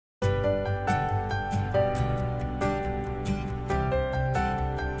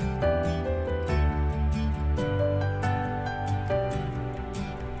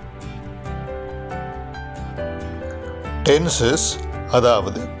Tenses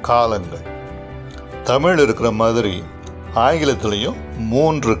அதாவது காலங்கள். தமிழ் இருக்கிற மாதிரி ஆங்கிலத்திலையும்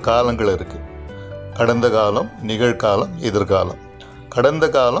 3 காலங்கள் இருக்குது. கடந்த காலம், நிகழ்காலம், எதிர்காலம். கடந்த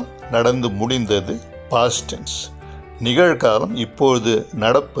காலம் நடந்து முடிந்தது பாஸ்ட் டென்ஸ். நிகழ்காலம் இப்பொழுது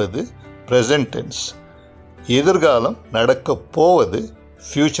நடப்பது ப்ரெசன்ட் டென்ஸ். எதிர்காலம் நடக்க போவது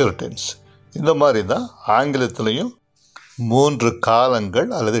ஃப்யூச்சர் டென்ஸ். இந்த மாதிரி தான் ஆங்கிலத்திலையும் 3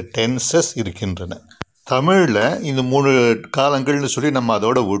 காலங்கள் அல்லது டென்சஸ் இருக்கின்றன. தமிழில் இந்த 3 காலங்கள்னு சொல்லி நம்ம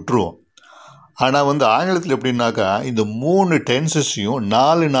அதோட விட்டுருவோம். ஆனால் ஆங்கிலத்தில் எப்படின்னாக்கா இந்த 3 டென்சஸையும்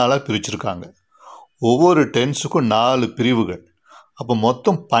 4 நாளாக பிரிச்சுருக்காங்க. ஒவ்வொரு டென்ஸுக்கும் 4 பிரிவுகள். அப்போ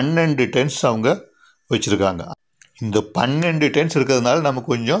மொத்தம் 12 டென்ஸ் அவங்க வச்சுருக்காங்க. இந்த 12 டென்ஸ் இருக்கிறதுனால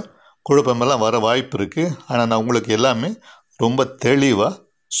நமக்கு கொஞ்சம் குழப்பமெல்லாம் வர வாய்ப்பு இருக்குது. ஆனால் நான் உங்களுக்கு எல்லாமே ரொம்ப தெளிவாக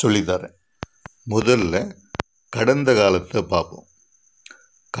சொல்லித்தரேன். முதல்ல கடந்த காலத்தை பார்ப்போம்.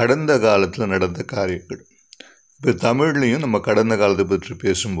 கடந்த காலத்தில் நடந்த காரியங்கள். இப்போ தமிழ்லையும் நம்ம கடந்த காலத்தை பற்றி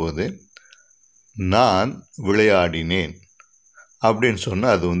பேசும்போது நான் விளையாடினேன் அப்படின்னு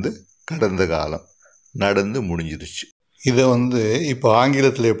சொன்னால் அது கடந்த காலம், நடந்து முடிஞ்சிருச்சு. இதை இப்போ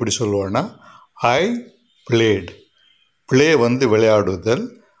ஆங்கிலத்தில் எப்படி சொல்லுவோன்னா ஐ பிளேட். பிளே விளையாடுதல்.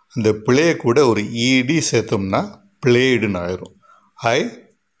 அந்த பிளே கூட ஒரு ஈடி சேர்த்தோம்னா பிளேடுன்னு ஆயிரும். ஐ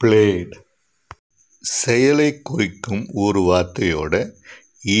பிளேட். செயலை குறிக்கும் ஒரு வார்த்தையோட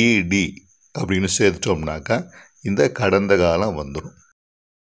ஈடி அப்படின்னு சேர்த்துட்டோம்னாக்கா இந்த கடந்த காலம் வந்துடும்.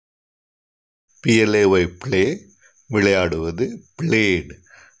 பிஎல்ஏஒய் பிளே விளையாடுவது, பிளேடு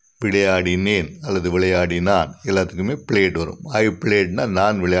விளையாடினேன் அல்லது விளையாடினான் எல்லாத்துக்குமே பிளேட் வரும். ஐ பிளேட்னா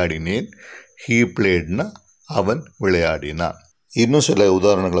நான் விளையாடினேன், ஹீ பிளேட்னா அவன் விளையாடினான். இன்னும் சில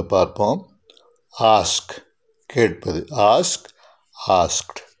உதாரணங்களை பார்ப்போம். ஆஸ்க் கேட்பது, ஆஸ்க்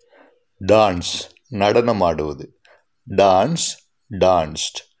ஆஸ்க்ட். டான்ஸ் நடனம் ஆடுவது, டான்ஸ்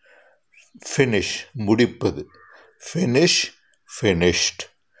டான்ஸ்ட். ஃபினிஷ் முடிப்பது, ஃபினிஷ் ஃபினிஷ்ட்.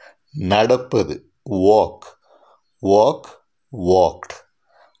 நடப்பது வாக், வாக் வாக்ட்.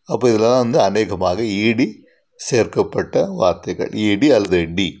 அப்போ இதெல்லாம் அநேகமாக ஈடி சேர்க்கப்பட்ட வார்த்தைகள், ஈடி அல்லது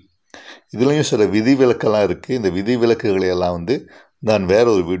டி. இதுலேயும் சில விதிவிலக்கெல்லாம் இருக்குது. இந்த விதிவிலக்குகளை எல்லாம் நான் வேற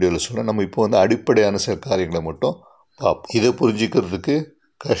ஒரு வீடியோவில் சொல்கிறேன். நம்ம இப்போ அடிப்படையான சில காரியங்களை மட்டும் பார்ப்போம். இதை புரிஞ்சிக்கிறதுக்கு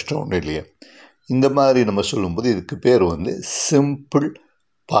கஷ்டம் ஒன்றும் இல்லையா. இந்த மாதிரி நம்ம சொல்லும்போது இதுக்கு பேர் சிம்பிள்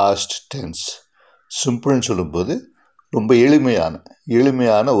பாஸ்ட் டென்ஸ். சிம்பிள்னு சொல்லும்போது ரொம்ப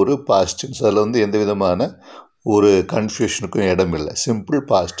எளிமையான ஒரு பாஸ்ட் டென்ஸ். அதில் எந்த விதமான ஒரு கன்ஃபியூஷனுக்கும் இடம் இல்லை. Simple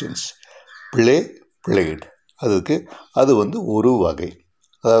past tense. Play plate அதுக்கு அது ஒரு வகை.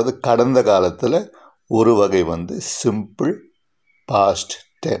 அதாவது கடந்த காலத்தில் ஒரு வகை சிம்பிள் பாஸ்ட்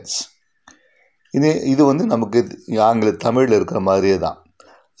டென்ஸ். இது நமக்கு ஆங்கில தமிழில் இருக்கிற மாதிரியே தான்.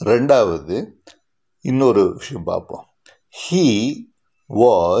 ரெண்டாவது இன்னொரு விஷயம் பார்ப்போம். He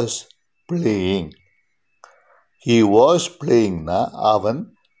was playing. He was பிளேயிங்னா அவன்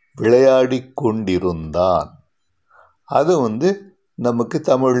விளையாடி கொண்டிருந்தான். அது நமக்கு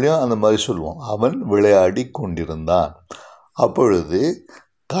தமிழ்லையும் அந்த மாதிரி சொல்லுவோம், அவன் விளையாடி கொண்டிருந்தான். அப்பொழுது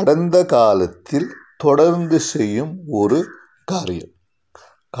கடந்த காலத்தில் தொடர்ந்து செய்யும் ஒரு காரியம்.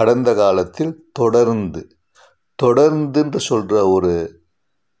 கடந்த காலத்தில் தொடர்ந்துன்னு சொல்கிற ஒரு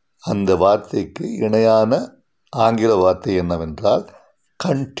அந்த வார்த்தைக்கு இணையான ஆங்கில வார்த்தை என்னவென்றால்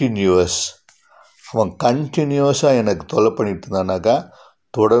கண்டினியூவஸ். அவன் கண்டினியூவஸாக எனக்கு தொல்லை பண்ணிட்டு இருந்தானாக்கா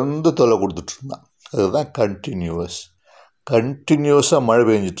தொடர்ந்து தொல்லை கொடுத்துட்டு இருந்தான். அதுதான் கண்டினியூவஸ். கண்டினியூவஸாக மழை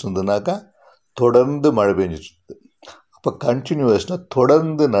பெஞ்சிட்டு இருந்ததுனாக்கா தொடர்ந்து மழை பெஞ்சிட்டு இருந்தது. அப்போ கண்டினியூவஸ்னால்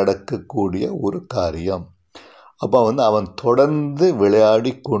தொடர்ந்து நடக்கக்கூடிய ஒரு காரியம். அப்போ அவன் தொடர்ந்து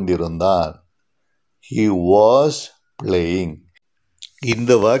விளையாடி கொண்டிருந்தான். He was playing.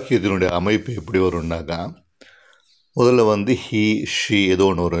 இந்த வாக்கியத்தினுடைய அமைப்பு எப்படி வரும்னாக்கா முதல்ல ஹீ ஷீ ஏதோ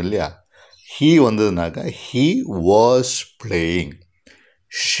ஒன்று வரும் இல்லையா. He வந்ததுனாக்கா he was playing,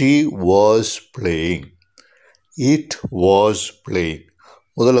 she was playing, it was playing.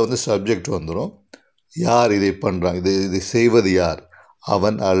 முதல்ல சப்ஜெக்ட் வந்துடும். யார் இதை பண்ணுறாங்க, இதை செய்வது யார்?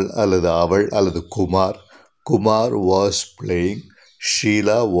 அவன் அல்லது அவள் அல்லது Kumar. Kumar was playing,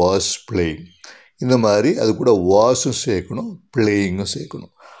 Sheila was playing. இந்த மாதிரி அது கூட வாஸும் சேர்க்கணும், பிளேயிங்கும்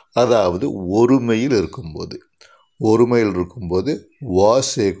சேர்க்கணும். அதாவது ஒருமையில் இருக்கும்போது வாஸ்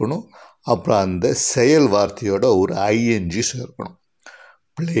சேர்க்கணும். அப்புறம் அந்த செயல் வார்த்தையோட ஒரு ஐஎன்ஜி சேர்க்கணும்.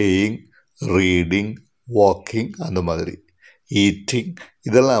 பிளேயிங், ரீடிங், வாக்கிங், அந்த மாதிரி ஈட்டிங்,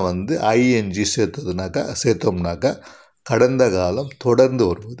 இதெல்லாம் ஐஎன்ஜி சேர்த்தோம்னாக்கா கடந்த காலம் தொடர்ந்து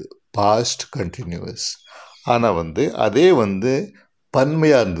வருவது, பாஸ்ட் கண்டினியூவஸ். ஆனால் அதே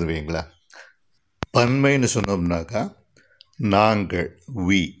பன்மையாக இருந்தது வைங்களா. பன்மைன்னு சொன்னோம்னாக்கா நாங்கள்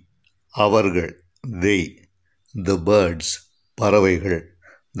வி, அவர்கள் they, the birds பறவைகள்,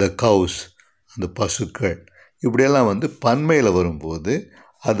 the cows அந்த பசுக்கள், இப்படியெல்லாம் வந்து பன்மையில் வரும்போது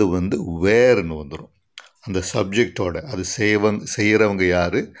அது வந்து வேர்னு வந்துடும். அந்த சப்ஜெக்டோட அது செய்கிறவங்க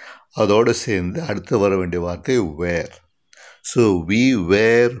யார், அதோடு சேர்ந்து அடுத்து வர வேண்டிய வார்த்தை வேர். ஸோ we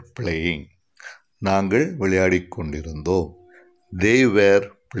were playing, நாங்கள் விளையாடி கொண்டிருந்தோம். they were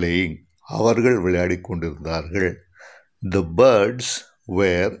playing, அவர்கள் விளையாடி கொண்டிருந்தார்கள். the birds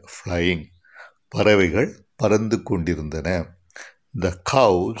were flying, பறவைகள் பறந்து கொண்டிருந்தன. the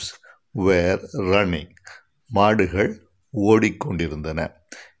cows were running, மாடுகள் ஓடிக்கொண்டிருந்தன.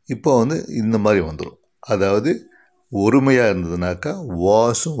 இப்போ வந்து இந்த மாதிரி வந்துடும். அதாவது ஒருமையாக இருந்ததுனாக்கா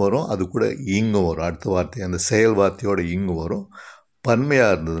வாஸும் வரும், அது கூட இங்கும் வரும். அடுத்த வார்த்தை அந்த செயல் வார்த்தையோட இங்கு வரும்.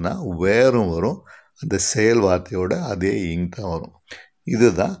 பன்மையாக இருந்ததுன்னா வேரும் வரும், அந்த செயல் வார்த்தையோட அதே இங் தான் வரும்.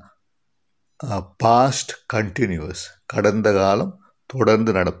 இதுதான் பாஸ்ட் கண்டினியூஸ், கடந்த காலம்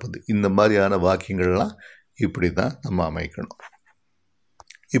தொடர்ந்து நடப்பது. இந்த மாதிரியான வாக்கியங்கள்லாம் இப்படி தான் நம்ம அமைக்கணும்.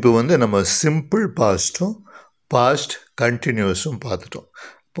 இப்போ வந்து நம்ம சிம்பிள் பாஸ்ட்டும் பாஸ்ட் கண்டினியூஸும் பார்த்துட்டோம்.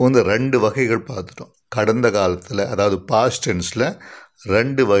 இப்போ வந்து 2 வகைகள் பார்த்துட்டோம். கடந்த காலத்தில், அதாவது பாஸ்ட் டென்ஸில்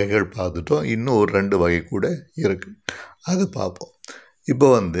 2 வகைகள் பார்த்துட்டோம். இன்னும் ஒரு 2 வகை கூட இருக்குது, அது பார்ப்போம்.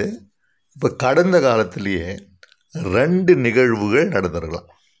 இப்போ கடந்த காலத்திலேயே 2 நிகழ்வுகள் நடந்திருக்கலாம்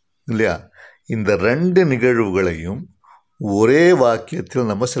இல்லையா? இந்த 2 நிகழ்வுகளையும் ஒரே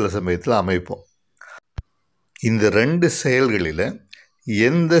வாக்கியத்தில் நம்ம சில சமயத்தில் அமைப்போம். இந்த 2 செயல்களில்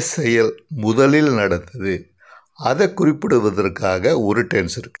எந்த செயல் முதலில் நடந்தது அதை குறிப்பிடுவதற்காக ஒரு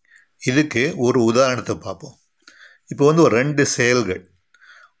டென்ஸ் இருக்குது. இதுக்கு ஒரு உதாரணத்தை பார்ப்போம். இப்போ வந்து ஒரு 2 செயல்கள்,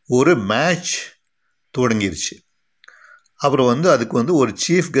 ஒரு மேட்ச் தொடங்கிருச்சு, அப்புறம் வந்து அதுக்கு வந்து ஒரு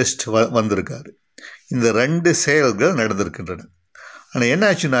சீஃப் கெஸ்ட் வந்திருக்காரு. இந்த 2 செயல்கள் நடந்திருக்கின்றன. ஆனால்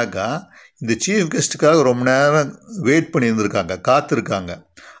என்ன ஆச்சுனாக்கா, இந்த சீஃப் கெஸ்ட்டுக்காக ரொம்ப நேரம் வெயிட் பண்ணியிருந்திருக்காங்க, காத்திருக்காங்க.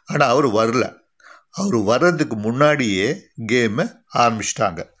 ஆனால் அவர் வரல. அவர் வர்றதுக்கு முன்னாடியே கேமை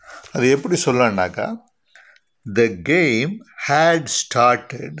ஆரம்பிச்சிட்டாங்க. அது எப்படி சொல்லலான்னாக்கா, the game had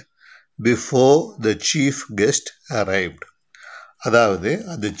started before the chief guest arrived. அதாவது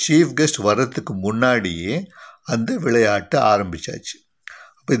அந்த சீஃப் கெஸ்ட் வர்றதுக்கு முன்னாடியே அந்த விளையாட்டு ஆரம்பிச்சாச்சு.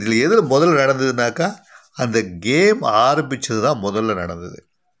 அப்போ இதில் எதில் முதல்ல நடந்ததுனாக்கா, அந்த கேம் ஆரம்பித்தது தான் முதல்ல நடந்தது.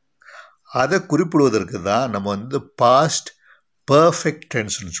 அதை குறிப்பிடுவதற்கு தான் நம்ம வந்து பாஸ்ட் பர்ஃபெக்ட்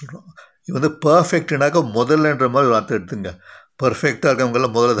டென்ஸ்னு சொல்கிறோம். இது வந்து பர்ஃபெக்ட்னாக்கா முதல்லன்ற மாதிரி வார்த்தை எடுத்துங்க. பர்ஃபெக்டாக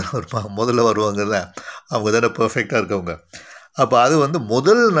இருக்கவங்கெல்லாம் முதல்ல வருவாங்க தான், அவங்க தானே பர்ஃபெக்டாக இருக்கவங்க. அப்போ அது வந்து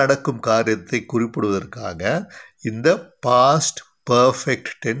முதல் நடக்கும் காரியத்தை குறிப்பிடுவதற்காக இந்த பாஸ்ட்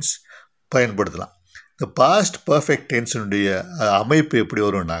பர்ஃபெக்ட் டென்ஸ் பயன்படுத்தலாம். இந்த பாஸ்ட் பர்ஃபெக்ட் டென்ஸினுடைய அமைப்பு எப்படி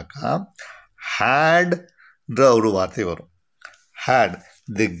வரும்னாக்கா, ஹேட்ன்ற ஒரு வார்த்தை வரும். Had,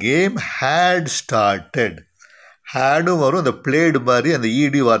 the game had started. ஹேடும் வரும், அந்த பிளேடு மாதிரி அந்த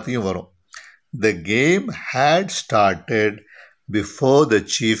இடி வார்த்தையும் வரும். The game had started before the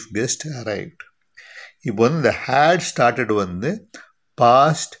chief guest arrived. இப்போ வந்து இந்த ஹேட் ஸ்டார்டட் வந்து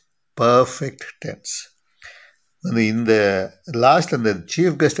பாஸ்ட் பர்ஃபெக்ட் டென்ஸ். இந்த லாஸ்ட் அந்த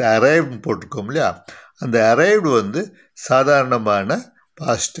சீஃப் கெஸ்ட் அரைவ்டுன்னு போட்டிருக்கோம் இல்லையா, அந்த அரைவ்டு வந்து சாதாரணமான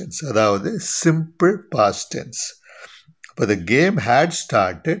பாஸ்ட் டென்ஸ், அதாவது சிம்பிள் பாஸ்ட் டென்ஸ். அப்போ the game had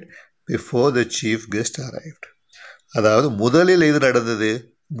started before the chief guest arrived. அதாவது முதலில் எது நடந்தது,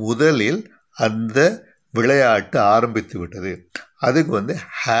 முதலில் அந்த விளையாட்டு ஆரம்பித்து விட்டது. அதுக்கு வந்து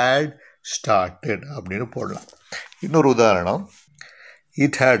ஹேட் ஸ்டார்டட் அப்படின்னு போடலாம். இன்னொரு உதாரணம்,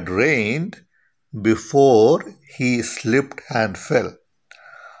 it had rained before he slipped and fell.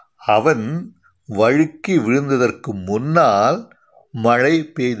 அவன் வழுக்கி விழுந்ததற்கு முன்னால் மழை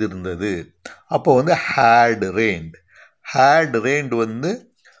பெய்திருந்தது. அப்போ வந்து ஹேட் ரெயின்ட். ஹேட் ரெயின்ட் வந்து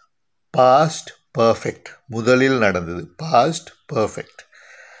பாஸ்ட் பர்ஃபெக்ட், முதலில் நடந்தது, பாஸ்ட் பர்ஃபெக்ட்.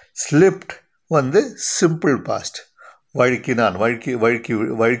 ஸ்லிப்ட் வந்து சிம்பிள் பாஸ்ட், வழுக்கினான்,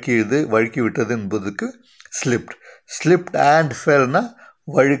 வழுக்கி விட்டது என்பதுக்கு ஸ்லிப்ட். ஸ்லிப்ட் அண்ட் ஃபெல்னா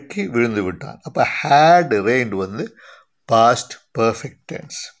வழுக்கி விழுந்து விட்டான். அப்போ ஹேட் ரெயின்ட் வந்து பாஸ்ட் பர்ஃபெக்ட்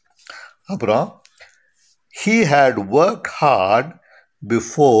டென்ஸ். அப்புறம் he had worked hard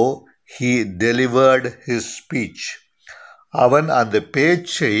before he delivered his speech. அவன் அந்த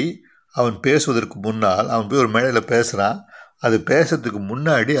பேச்சை அவன் பேசுவதற்கு முன்னால், அவன் போய் ஒரு மேடையில் பேசுகிறான், அது பேசுறதுக்கு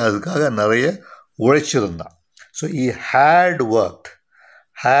முன்னாடி அதுக்காக நிறைய உழைச்சிருந்தான். So he had worked.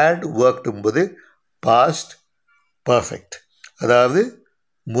 had worked என்பது பாஸ்ட் பர்ஃபெக்ட், அதாவது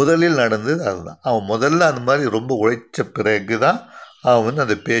முதலில் நடந்தது அதுதான். அவன் முதல்ல அந்த மாதிரி ரொம்ப உழைச்ச பிறகு தான் அவன் வந்து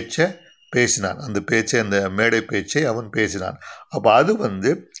அந்த பேச்சை பேசினான், அந்த பேச்சை, அந்த மேடை பேச்சை அவன் பேசினான். அப்போ அது வந்து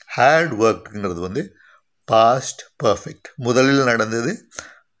ஹேட் ஒர்க்குங்கிறது வந்து பாஸ்ட் பர்ஃபெக்ட், முதலில் நடந்தது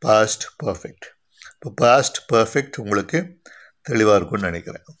பாஸ்ட் பர்ஃபெக்ட். இப்போ பாஸ்ட் பர்ஃபெக்ட் உங்களுக்கு தெளிவாக இருக்கும்னு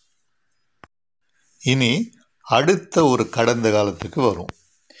நினைக்கிறேன். இனி அடுத்த ஒரு கடந்த காலத்துக்கு வரும்.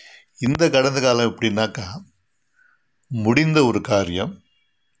 இந்த கடந்த காலம் எப்படின்னாக்கா, முடிந்த ஒரு காரியம்,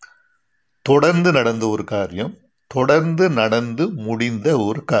 தொடர்ந்து நடந்த ஒரு காரியம், தொடர்ந்து நடந்து முடிந்த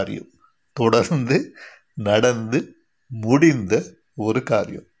ஒரு காரியம், தொடர்ந்து நடந்து முடிந்த ஒரு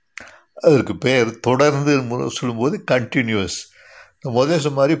காரியம். அதற்கு பெயர் தொடர்ந்து சொல்லும்போது கண்டினியூஸ். முதல்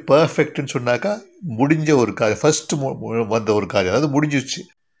சொன்ன மாதிரி பர்ஃபெக்ட்னு சொன்னாக்கா முடிஞ்ச ஒரு காரியம், ஃபஸ்ட்டு வந்த ஒரு காரியம், அதாவது முடிஞ்சிச்சு.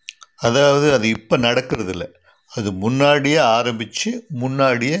 அதாவது அது இப்போ நடக்கிறது இல்லை, அது முன்னாடியே ஆரம்பித்து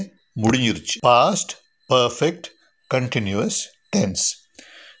முன்னாடியே முடிஞ்சிருச்சு. Past perfect continuous tense.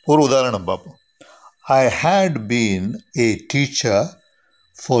 ஒரு உதாரணம் பார்ப்போம். I had been a teacher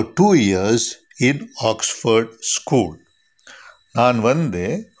for 2 years in Oxford School. நான்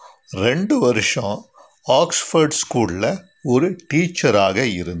 2 வருஷம் ஆக்ஸ்ஃபோர்ட் ஸ்கூலில் ஒரு டீச்சராக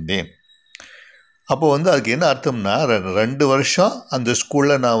இருந்தேன். அப்போ அதுக்கு என்ன அர்த்தம்னா, 2 வருஷம் அந்த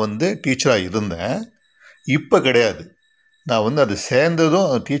ஸ்கூலில் நான் டீச்சராக இருந்தேன். இப்போ கிடையாது. நான் அது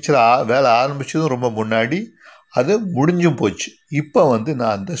சேர்ந்ததும் டீச்சராக வேலை ஆரம்பித்ததும் ரொம்ப முன்னாடி, அது முடிஞ்சும் போச்சு. இப்போ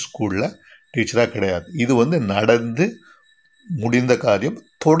நான் அந்த ஸ்கூலில் டீச்சராக கிடையாது. இது நடந்து முடிந்த காரியம்,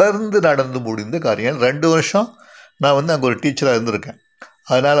 தொடர்ந்து நடந்து முடிந்த காரியம். 2 வருஷம் நான் அங்கே ஒரு டீச்சராக இருந்திருக்கேன்.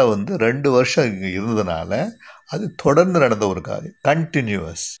 அதனால் 2 வருஷம் இங்கே இருந்ததுனால அது தொடர்ந்து நடந்த ஒரு காரியம்,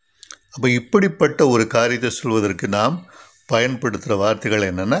 கண்டினியூவஸ். அப்போ இப்படிப்பட்ட ஒரு காரியத்தை சொல்வதற்கு நாம் பயன்படுத்துகிற வார்த்தைகள்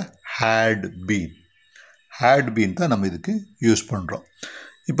என்னென்னா ஹேட் பீன். ஹேட் பீன் தான் நம்ம இதுக்கு யூஸ் பண்ணுறோம்.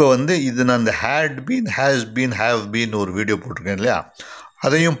 இப்போ இது நான் இந்த had been, has been, have been ஒரு வீடியோ போட்டிருக்கேன் இல்லையா,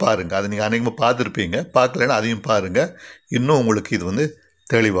 அதையும் பாருங்கள். அதை நீங்கள் அநேகமாக பார்த்துருப்பீங்க. பார்க்கலன்னா அதையும் பாருங்கள், இன்னும் உங்களுக்கு இது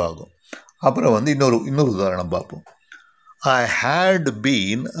தெளிவாகும். அப்புறம் இன்னொரு உதாரணம் பார்ப்போம். I had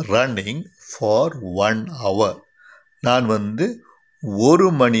been running for 1 hour. நான் 1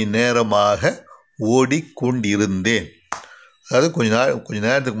 மணி நேரமாக ஓடிக்கொண்டிருந்தேன். அதாவது கொஞ்ச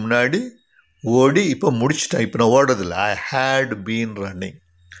நேரத்துக்கு முன்னாடி ஓடி இப்போ முடிச்சிட்டேன், இப்போ நான் ஓடுறதில்ல. I had been running.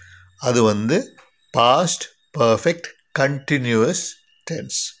 அது past perfect continuous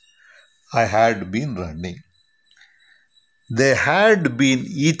tense. I had been running. They had been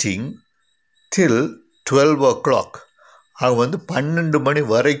eating till 12 o'clock. அவங்க 12 மணி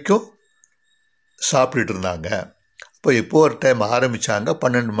வரைக்கும் சாப்பிட்டுட்டு இருந்தாங்க. இப்போ எப்போ ஒரு டைம் ஆரம்பித்தாங்க,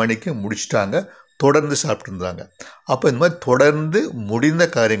 12 மணிக்கு முடிச்சிட்டாங்க, தொடர்ந்து சாப்பிட்டுருந்தாங்க. அப்போ இந்த மாதிரி தொடர்ந்து முடிந்த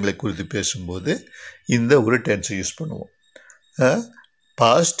காரியங்களை குறித்து பேசும்போது இந்த ஒரு டென்ஸை யூஸ் பண்ணுவோம்.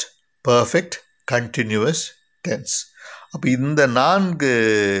 Past perfect continuous tense. அப்போ இந்த 4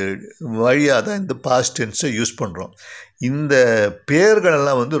 வழியாக தான் இந்த பாஸ்ட் டென்ஸை யூஸ் பண்ணுறோம். இந்த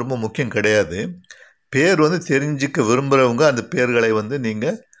பேர்களெல்லாம் ரொம்ப முக்கியம் கிடையாது. பேர் தெரிஞ்சிக்க விரும்புகிறவங்க அந்த பேர்களை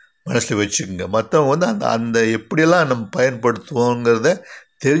நீங்கள் மனசில் வச்சுக்கோங்க. மற்றவங்க அந்த எப்படியெல்லாம் நம்ம பயன்படுத்துவோங்கிறத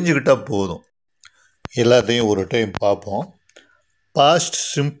தெரிஞ்சுக்கிட்டால் போதும். எல்லாத்தையும் ஒரு டைம் பார்ப்போம். பாஸ்ட்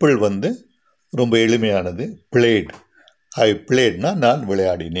சிம்பிள் ரொம்ப எளிமையானது, பிளேட். ஐ பிளேட்னா நான்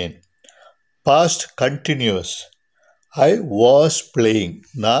விளையாடினேன். Past continuous, I was playing,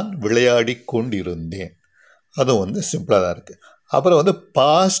 நான் விளையாடி கொண்டிருந்தேன். அதுவும் சிம்பிளாக தான் இருக்குது. அப்புறம்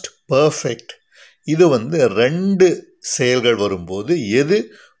பாஸ்ட் பர்ஃபெக்ட், இது 2 செயல்கள் வரும்போது எது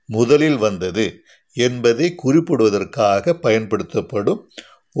முதலில் வந்தது என்பதை குறிப்பிடுவதற்காக பயன்படுத்தப்படும்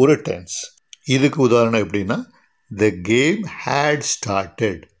ஒரு டென்ஸ். இதுக்கு உதாரணம் எப்படின்னா, the game had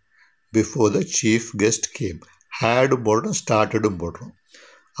started before the chief guest game. ஹேடும் போடுறோம், ஸ்டார்டடும் போடுறோம்.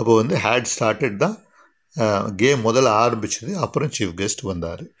 அப்போ ஹேட் ஸ்டார்டட் தான் கேம் முதல்ல ஆரம்பிச்சது, அப்புறம் சீஃப் கெஸ்ட்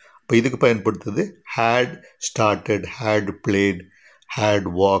வந்தார். இப்போ இதுக்கு பயன்படுத்துறது had started, had plate, had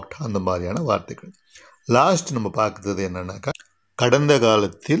walked, அந்த மாதிரியான வார்த்தைகள். லாஸ்ட் நம்ம பார்க்குறது என்னன்னாக்கா, கடந்த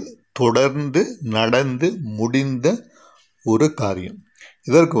காலத்தில் தொடர்ந்து நடந்து முடிந்த ஒரு காரியம்.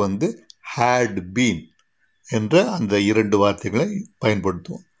 இதற்கு ஹேட் பீன் என்ற அந்த 2 வார்த்தைகளை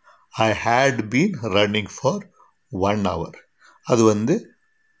பயன்படுத்துவோம். ஐ had been running for 1 hour. அது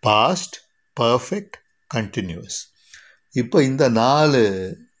பாஸ்ட் பர்ஃபெக்ட் கண்டினியூஸ். இப்போ இந்த 4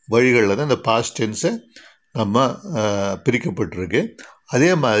 வழிகளில் தான் இந்த பாஸ்ட் டென்ஸை நம்ம பிரிக்கப்பட்டிருக்கு.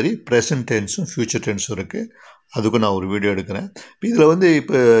 அதே மாதிரி ப்ரெசன்ட் டென்ஸும் ஃப்யூச்சர் டென்ஸும் இருக்குது. அதுக்கும் நான் ஒரு வீடியோ எடுக்கிறேன்.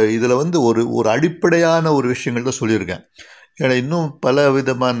 இதில் ஒரு அடிப்படையான ஒரு விஷயங்கள் தான் சொல்லியிருக்கேன். ஏன்னா இன்னும் பல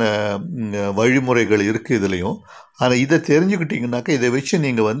விதமான வழிமுறைகள் இருக்குது இதுலேயும். ஆனால் இதை தெரிஞ்சுக்கிட்டிங்கனாக்கா இதை வச்சு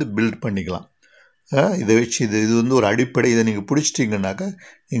நீங்கள் பில்ட் பண்ணிக்கலாம். இதை வச்சு இது ஒரு அடிப்படை. இதை நீங்கள் பிடிச்சிட்டிங்கனாக்கா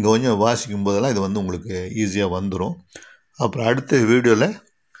நீங்கள் கொஞ்சம் வாசிக்கும் போதெல்லாம் இது உங்களுக்கு ஈஸியாக வந்துடும். அப்புறம் அடுத்த வீடியோவில்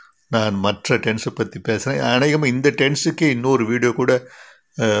நான் மற்ற டென்ஸை பற்றி பேசுகிறேன். அநேகமாக இந்த டென்ஸுக்கே இன்னொரு வீடியோ கூட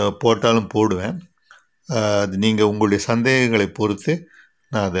போட்டாலும் போடுவேன். அது நீங்கள் உங்களுடைய சந்தேகங்களை பொறுத்து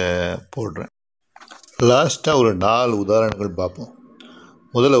நான் அதை போடுறேன். லாஸ்ட்டாக ஒரு 4 உதாரணங்கள் பார்ப்போம்.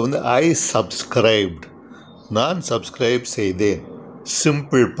 முதல்ல ஐ சப்ஸ்கிரைப்ட், நான் சப்ஸ்கிரைப் செய்தேன்,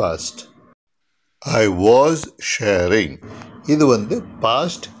 simple past. I was sharing, இது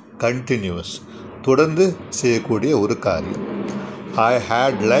பாஸ்ட் கண்டினியூஸ். தொடர்ந்து செய்யக்கூடிய ஒரு காரியம். I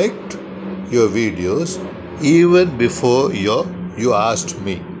had liked your videos even before you asked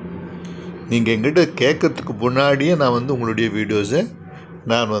me. நீங்கள் எங்கிட்ட கேட்கறதுக்கு முன்னாடியே நான் உங்களுடைய வீடியோஸை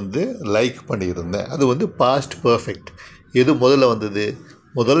நான் லைக் பண்ணியிருந்தேன். அது பாஸ்ட் பர்ஃபெக்ட். எது முதல்ல வந்தது?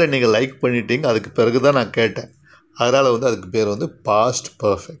 முதல்ல நீங்கள் லைக் பண்ணிட்டீங்க, அதுக்கு பிறகு தான் நான் கேட்டேன். அதனால் அதுக்கு பேர் past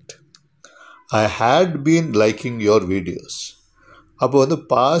perfect. I had been liking your videos. அப்போ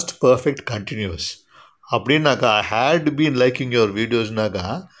பாஸ்ட் பர்ஃபெக்ட் கண்டினியூஸ் அப்படின்னாக்கா I had been liking your videosனாக்கா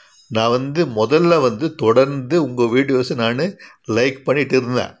நான் முதல்ல தொடர்ந்து உங்கள் வீடியோஸை நான் லைக் பண்ணிகிட்டு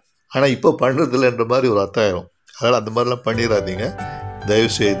இருந்தேன், ஆனால் இப்போ பண்ணுறதில்லன்ற மாதிரி ஒரு அர்த்தம். அதனால் அந்த மாதிரிலாம் பண்ணிடாதீங்க.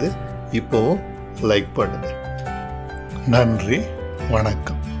 தயவுசெய்து இப்போவும் லைக் பண்ணுங்கள். நன்றி,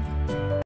 வணக்கம்.